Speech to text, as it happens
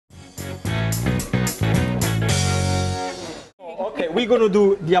Okay, we're going to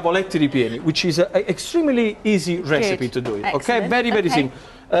do diavoletti ripieni, which is an extremely easy recipe to do it. Excellent. Okay, very simple.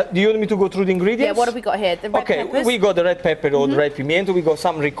 Do you want me to go through the ingredients? Yeah, what have we got here? The red peppers? We got the red pepper or the red pimiento, we got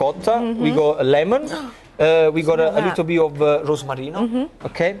some ricotta, we got a lemon, we got a little bit of rosmarino,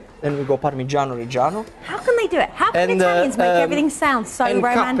 okay? Then we got Parmigiano Reggiano. How can they do it? How can Italians make everything sound so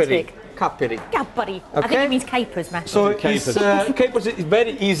romantic? Capperi. Capperi. Okay. I think it means capers, Matt. So capers is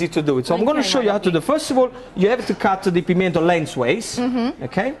very easy to do it. So I'm going to show you how to do it. First of all, you have to cut the pimiento lengthways,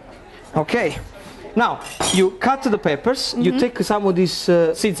 okay? Okay. Now, you cut the peppers, you take some of these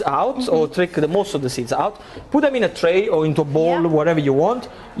seeds out, or take most of the seeds out, put them in a tray or into a bowl, whatever you want.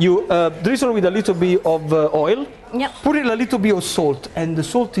 You drizzle with a little bit of oil, put in a little bit of salt, and the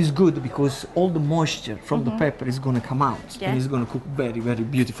salt is good because all the moisture from the pepper is going to come out, and it's going to cook very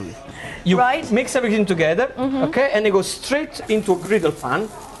beautifully. You mix everything together, okay, and it goes straight into a griddle pan,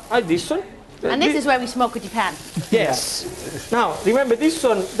 like this one. And this is where we smoke the pan. Yes. Now, remember, this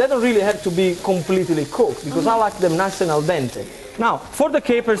one, they don't really have to be completely cooked, because I like them nice and al dente. Now, for the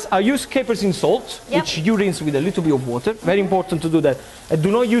capers, I use capers in salt, which you rinse with a little bit of water. Very important to do that. And do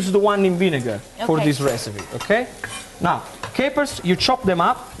not use the one in vinegar for this recipe, okay? Now, capers, you chop them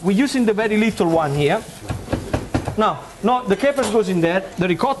up. We're using the very little one here. Now, the capers goes in there, the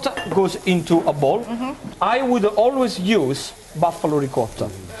ricotta goes into a bowl. I would always use buffalo ricotta.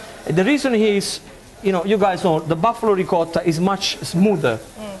 The reason is, you know, you guys know, the buffalo ricotta is much smoother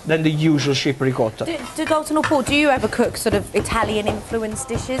than the usual sheep ricotta. Do Dalton or Paul, do you ever cook sort of Italian-influenced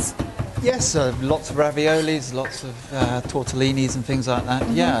dishes? Yes, lots of raviolis, lots of tortellinis and things like that.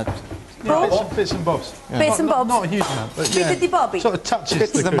 Yeah. Bits and bobs. Bits and bobs. Not a huge amount, but Bits and bobby. sort of touches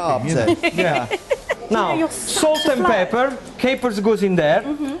Bits the and bobs. Yeah. Now, salt and pepper, capers goes in there,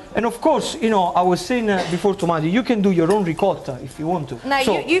 and of course, you know, I was saying before to Maddie, you can do your own ricotta if you want to. No,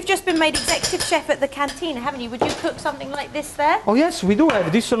 you've just been made executive chef at the cantina, haven't you? Would you cook something like this there? Oh yes, we do have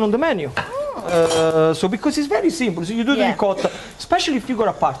this one on the menu. So because it's very simple, so you do the ricotta, especially if you got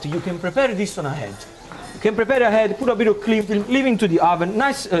a party, you can prepare this one ahead. You can prepare ahead, put a bit of clean film, leave into the oven,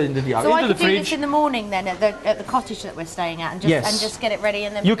 nice into the oven, so into the fridge. So I can do this in the morning then at the cottage that we're staying at, and just get it ready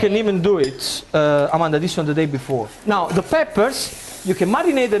and then. You can even do it, Amanda, this one the day before. Now the peppers, you can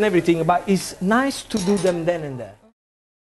marinate and everything, but it's nice to do them then and there.